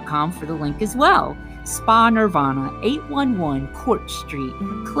chrisandwill.com for the link as well. Spa Nirvana, 811 Court Street,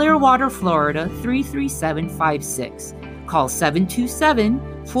 Clearwater, Florida, 33756. Call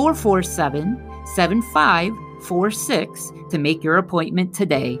 727-447-7546 to make your appointment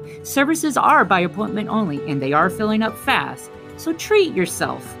today. Services are by appointment only, and they are filling up fast. So treat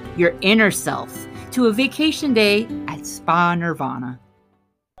yourself, your inner self, to a vacation day at Spa Nirvana.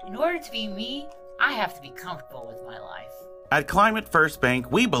 In order to be me, I have to be comfortable with my life. At Climate First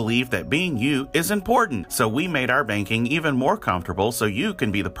Bank, we believe that being you is important, so we made our banking even more comfortable so you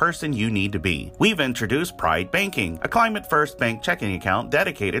can be the person you need to be. We've introduced Pride Banking, a Climate First Bank checking account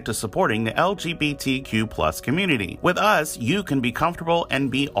dedicated to supporting the LGBTQ+ community. With us, you can be comfortable and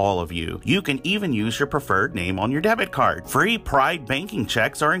be all of you. You can even use your preferred name on your debit card. Free Pride Banking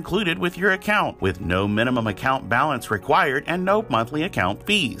checks are included with your account, with no minimum account balance required and no monthly account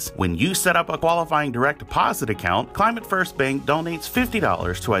fees. When you set up a qualifying direct deposit account, Climate First Bank donates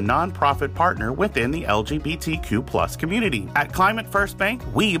 $50 to a nonprofit partner within the LGBTQ+ community. At Climate First Bank,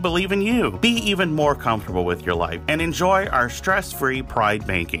 we believe in you. Be even more comfortable with your life and enjoy our stress-free Pride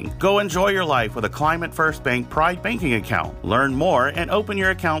Banking. Go enjoy your life with a Climate First Bank Pride Banking account. Learn more and open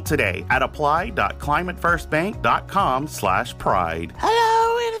your account today at apply.climatefirstbank.com/pride.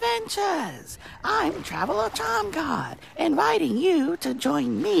 Hello, adventures! I'm Traveler Tom God, inviting you to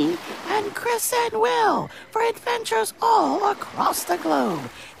join me and Chris and Will for adventures all across the globe.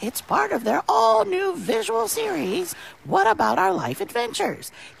 It's part of their all-new visual series, What About Our Life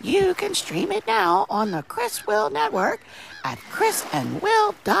Adventures? You can stream it now on the Chris Will Network at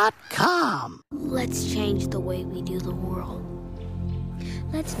chrisandwill.com. Let's change the way we do the world.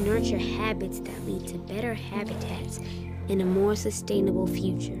 Let's nurture habits that lead to better habitats and a more sustainable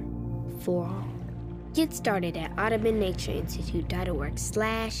future for all. Get started at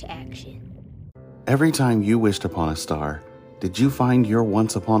AudubonNatureInstitute.org/action. Every time you wished upon a star, did you find your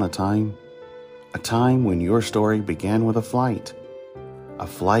once upon a time? A time when your story began with a flight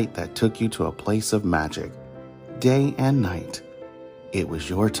that took you to a place of magic, day and night. It was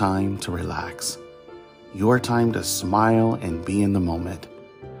your time to relax, your time to smile and be in the moment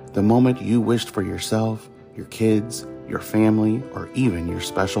you wished for yourself, your kids, your family, or even your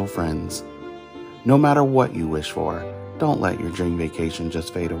special friends. No matter what you wish for, don't let your dream vacation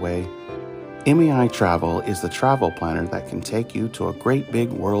just fade away. MEI Travel is the travel planner that can take you to a great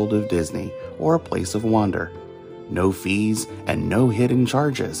big world of Disney or a place of wonder. No fees and no hidden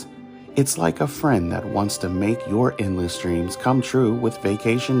charges. It's like a friend that wants to make your endless dreams come true with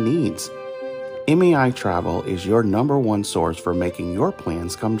vacation needs. MEI Travel is your #1 source for making your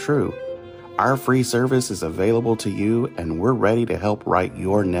plans come true. Our free service is available to you, and we're ready to help write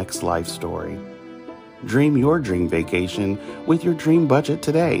your next life story. Dream your dream vacation with your dream budget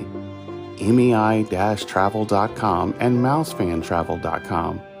today. MEI-travel.com and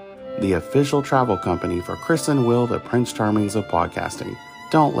mousefantravel.com, the official travel company for Chris and Will, the Prince Charmings of podcasting.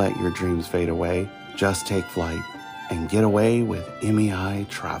 Don't let your dreams fade away. Just take flight and get away with MEI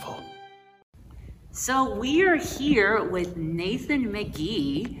Travel. So we are here with Nathan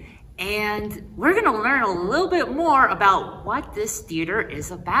McGhee, and we're going to learn a little bit more about what this theater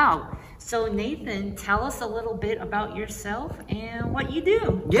is about. So Nathan, tell us a little bit about yourself and what you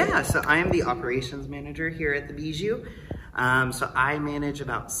do. Yeah, so I am the operations manager here at the Bijou. So I manage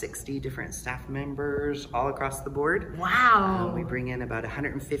about 60 different staff members all across the board. Wow. We bring in about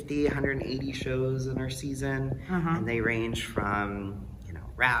 150, 180 shows in our season, and they range from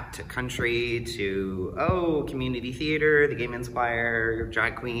rap to country to community theater, the Gay Men's Choir,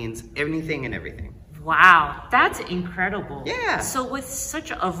 drag queens, anything and everything. Wow, that's incredible. Yeah. So with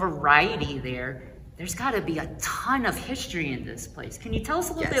such a variety there's got to be a ton of history in this place. Can you tell us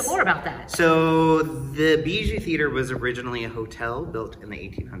a little bit more about that? So the Bijou Theater was originally a hotel built in the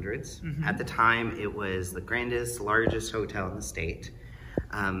 1800s. At the time, it was the grandest, largest hotel in the state.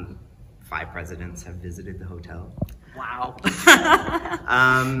 5 presidents have visited the hotel. Wow.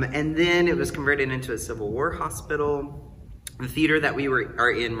 And then it was converted into a Civil War hospital. The theater that we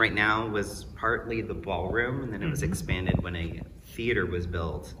are in right now was partly the ballroom, and then it was expanded when a theater was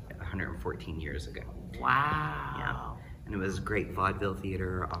built 114 years ago. Wow. Yeah. And it was a great vaudeville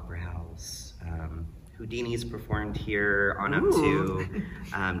theater, opera house. Houdini's performed here on up to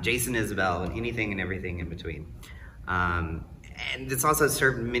Jason Isbell and anything and everything in between. And it's also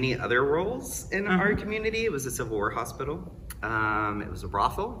served many other roles in our community. It was a Civil War hospital. It was a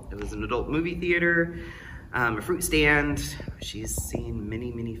brothel. It was an adult movie theater. A fruit stand. She's seen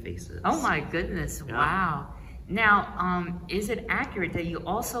many, many faces. Oh my goodness, Yeah. wow. Now, is it accurate that you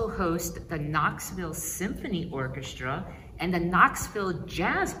also host the Knoxville Symphony Orchestra and the Knoxville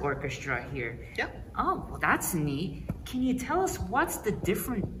Jazz Orchestra here? Yep. Oh, well, that's neat. Can you tell us what's the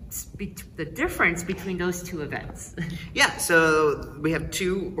difference between those two events? Yeah, so we have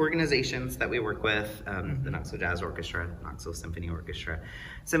two organizations that we work with, the Knoxville Jazz Orchestra, Knoxville Symphony Orchestra.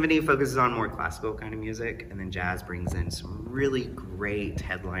 Symphony focuses on more classical kind of music, and then jazz brings in some really great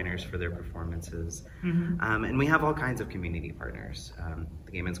headliners for their performances. And we have all kinds of community partners.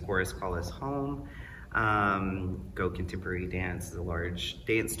 The Gay Men's Chorus call us home. Go Contemporary Dance is a large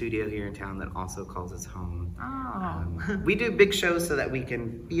dance studio here in town that also calls us home. We do big shows so that we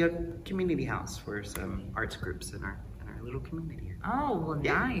can be a community house for some arts groups in our little community here. Oh, well,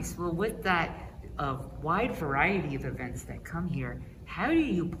 nice. Well, with that wide variety of events that come here, how do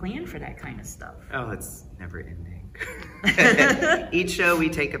you plan for that kind of stuff? Oh, it's never ending. Each show we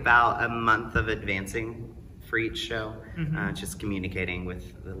take about a month of advancing for each show, just communicating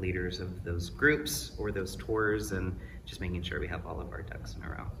with the leaders of those groups or those tours and just making sure we have all of our ducks in a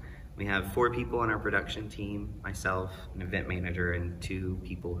row. We have 4 people on our production team, myself, an event manager, and 2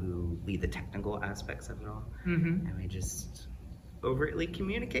 people who lead the technical aspects of it all. And we just overtly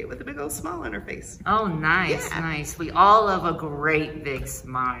communicate with a big old smile on our face. Oh, nice, nice. We all love a great big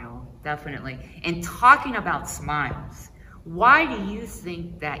smile, definitely. And talking about smiles, why do you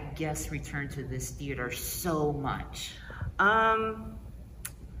think that guests return to this theater so much?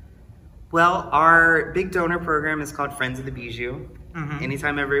 Well, our big donor program is called Friends of the Bijou.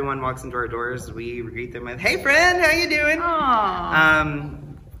 Anytime everyone walks into our doors, we greet them with, "Hey friend, how you doing?"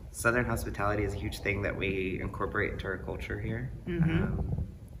 Southern hospitality is a huge thing that we incorporate into our culture here.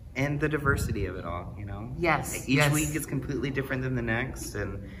 And the diversity of it all, you know? Yes. Each week is completely different than the next,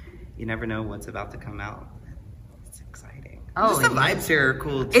 and you never know what's about to come out. It's exciting. Oh, just the vibes here are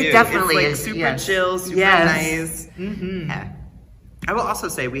cool too. It definitely it's like is. super chill, super nice. Yeah. I will also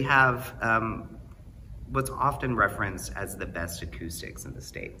say we have what's often referenced as the best acoustics in the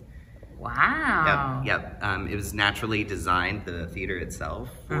state. Wow. Yep. It was naturally designed, the theater itself,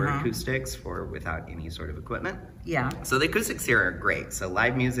 for acoustics, without any sort of equipment. Yeah. So the acoustics here are great. So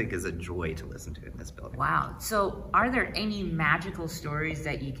live music is a joy to listen to in this building. Wow. So are there any magical stories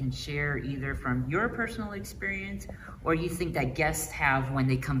that you can share either from your personal experience or you think that guests have when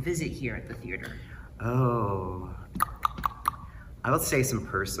they come visit here at the theater? Oh, I will say some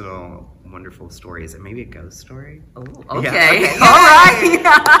personal, wonderful stories, and maybe a ghost story. Oh, okay. Yeah. All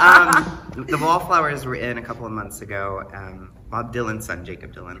right. The Wallflowers were in a couple of months ago. Bob Dylan's son,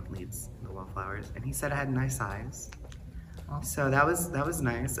 Jacob Dylan, leads the Wallflowers, and he said I had nice eyes. So that was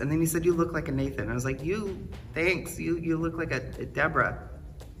nice. And then he said, "You look like a Nathan." I was like, thanks. You look like a Deborah.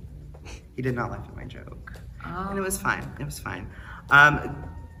 He did not laugh at my joke. And it was fine. It was fine.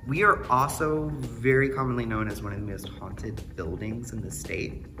 We are also very commonly known as one of the most haunted buildings in the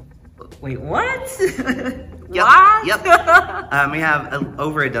state. Wait, what? Yep. We have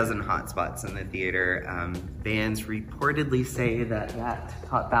over a dozen hot spots in the theater. Bands reportedly say that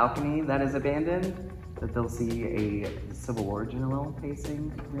top balcony that is abandoned, that they'll see a Civil War general facing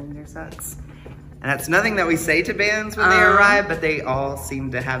during their sets. And that's nothing that we say to bands when they arrive, but they all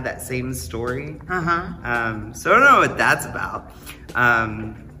seem to have that same story. So I don't know what that's about.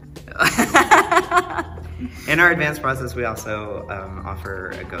 In our advanced process, we also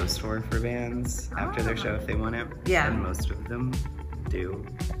offer a ghost tour for bands after their show if they want it. Yeah. And most of them do.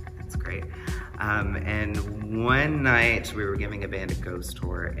 It's great. And one night we were giving a band a ghost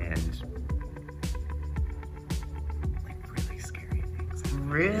tour and really scary things.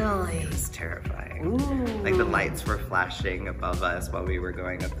 Really? It was terrifying. Ooh. Like the lights were flashing above us while we were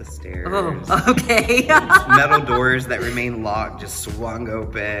going up the stairs. Oh, okay. Metal doors that remained locked just swung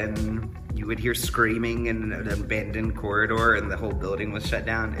open. You would hear screaming in an abandoned corridor and the whole building was shut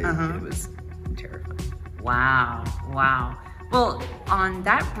down. It was terrifying. Wow. Well, on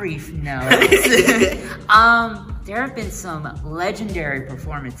that brief note, there have been some legendary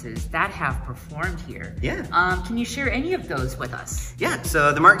performances that have performed here. Yeah. Can you share any of those with us? Yeah,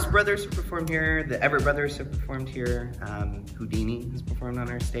 so the Marx Brothers have performed here, the Everett Brothers have performed here, Houdini has performed on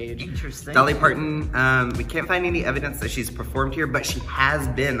our stage. Interesting. Dolly Parton, we can't find any evidence that she's performed here, but she has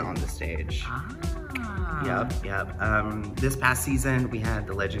been on the stage. Yep. This past season, we had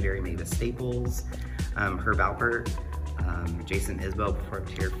the legendary Mavis Staples, Herb Alpert, Jason Isbell performed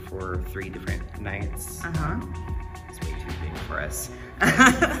here for 3 different nights. It's way too big for us.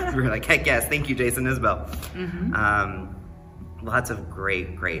 We were like, heck yes, thank you, Jason Isbell. Lots of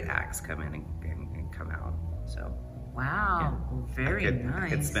great acts come in and come out. So Wow, very I could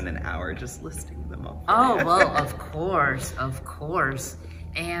nice. spend an hour just listing them all. Oh, well, of course.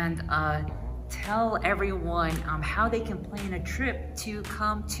 And tell everyone how they can plan a trip to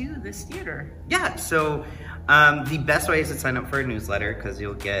come to this theater. Yeah, so the best way is to sign up for a newsletter, because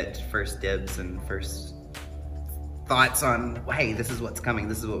you'll get first dibs and first thoughts on, hey, this is what's coming,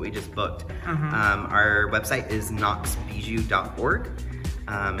 this is what we just booked. Our website is knoxbijou.org.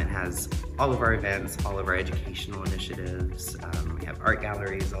 It has all of our events, all of our educational initiatives. We have art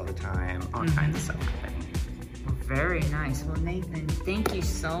galleries all the time, all kinds of stuff happening. Very nice. Well, Nathan, thank you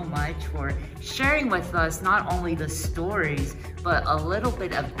so much for sharing with us not only the stories, but a little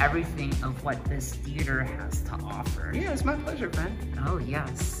bit of everything of what this theater has to offer. Yeah, it's my pleasure, friend. Oh,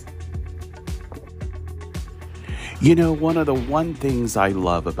 yes. You know, one of the things I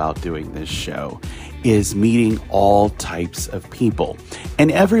love about doing this show is meeting all types of people.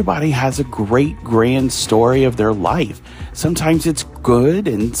 And everybody has a great grand story of their life. Sometimes it's good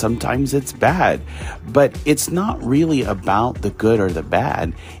and sometimes it's bad, but it's not really about the good or the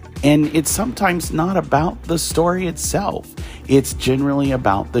bad. And it's sometimes not about the story itself. It's generally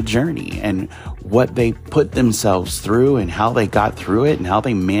about the journey and what they put themselves through and how they got through it and how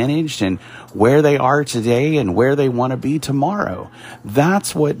they managed and where they are today and where they want to be tomorrow.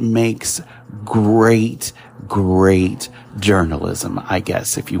 That's what makes great journalism, I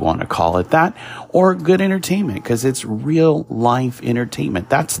guess, if you want to call it that, or good entertainment, because it's real life entertainment.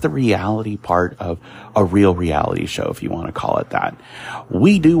 That's the reality part of a real reality show, if you want to call it that.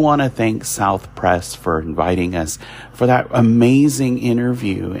 We do want to thank South Press for inviting us for that amazing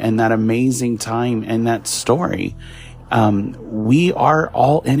interview and that amazing time and that story. We are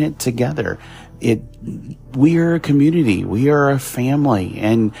all in it together. We are a community. We are a family,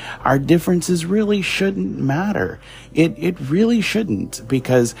 and our differences really shouldn't matter. It really shouldn't,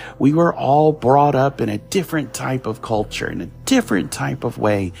 because we were all brought up in a different type of culture, in a different type of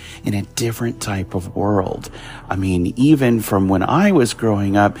way, in a different type of world. I mean, even from when I was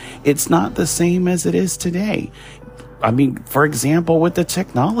growing up, it's not the same as it is today. I mean, for example, with the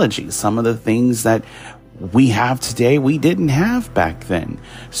technology, some of the things that we have today, we didn't have back then.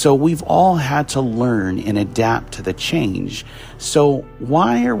 So we've all had to learn and adapt to the change. So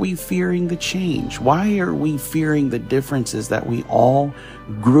why are we fearing the change? Why are we fearing the differences that we all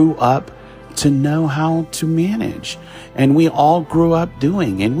grew up to know how to manage? And we all grew up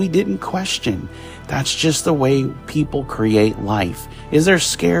doing, and we didn't question. That's just the way people create life. Is they're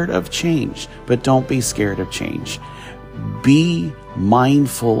scared of change, but don't be scared of change. Be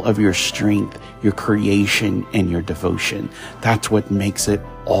mindful of your strength, your creation, and your devotion. That's what makes it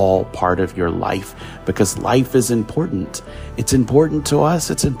all part of your life, because life is important. It's important to us.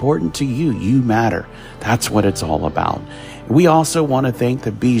 It's important to you. You matter. That's what it's all about. We also want to thank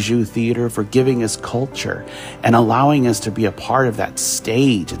the Bijou Theater for giving us culture and allowing us to be a part of that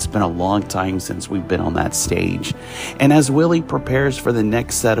stage. It's been a long time since we've been on that stage. And as Willie prepares for the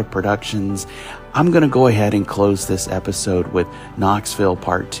next set of productions, I'm going to go ahead and close this episode with Knoxville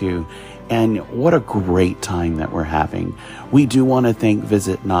Part 2. And what a great time that we're having. We do want to thank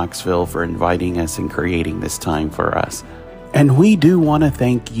Visit Knoxville for inviting us and creating this time for us. And we do want to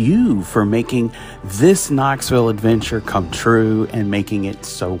thank you for making this Knoxville adventure come true and making it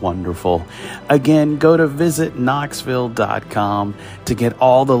so wonderful. Again, go to visitknoxville.com to get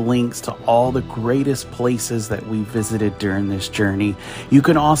all the links to all the greatest places that we visited during this journey. You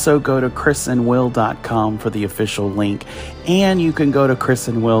can also go to chrisandwill.com for the official link, and you can go to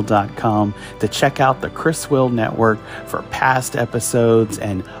chrisandwill.com to check out the Chris Will Network for past episodes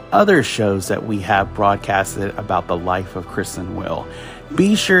and other shows that we have broadcasted about the life of Chris and Will.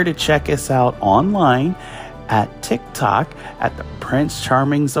 Be sure to check us out online at TikTok at the Prince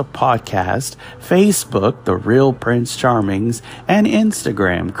Charmings of Podcast, Facebook, The Real Prince Charmings, and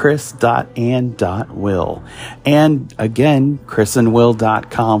Instagram, chris.and.will. And again,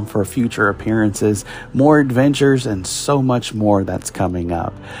 chrisandwill.com for future appearances, more adventures, and so much more that's coming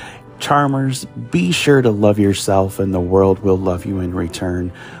up. Charmers, be sure to love yourself and the world will love you in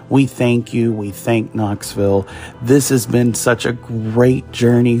return. We thank you. We thank Knoxville. This has been such a great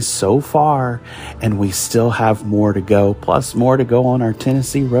journey so far, and we still have more to go, plus more to go on our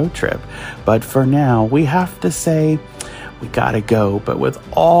Tennessee road trip. But for now, we have to say we gotta go. But with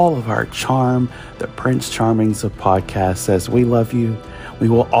all of our charm, the Prince Charmings of Podcast says we love you. We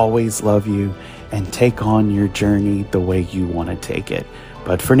will always love you, and take on your journey the way you want to take it.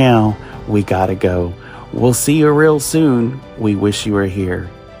 But for now, we gotta go. We'll see you real soon. We wish you were here.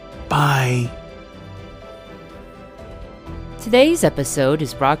 Bye. Today's episode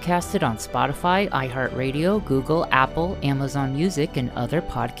is broadcasted on Spotify, iHeartRadio, Google, Apple, Amazon Music, and other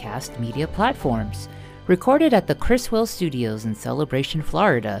podcast media platforms. Recorded at the Chris Will Studios in Celebration,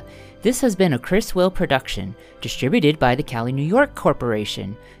 Florida, this has been a Chris Will production, distributed by the Cali, New York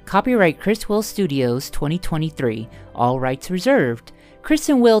Corporation. Copyright Chris Will Studios 2023, all rights reserved.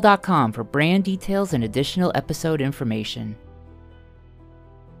 chrisandwill.com for brand details and additional episode information.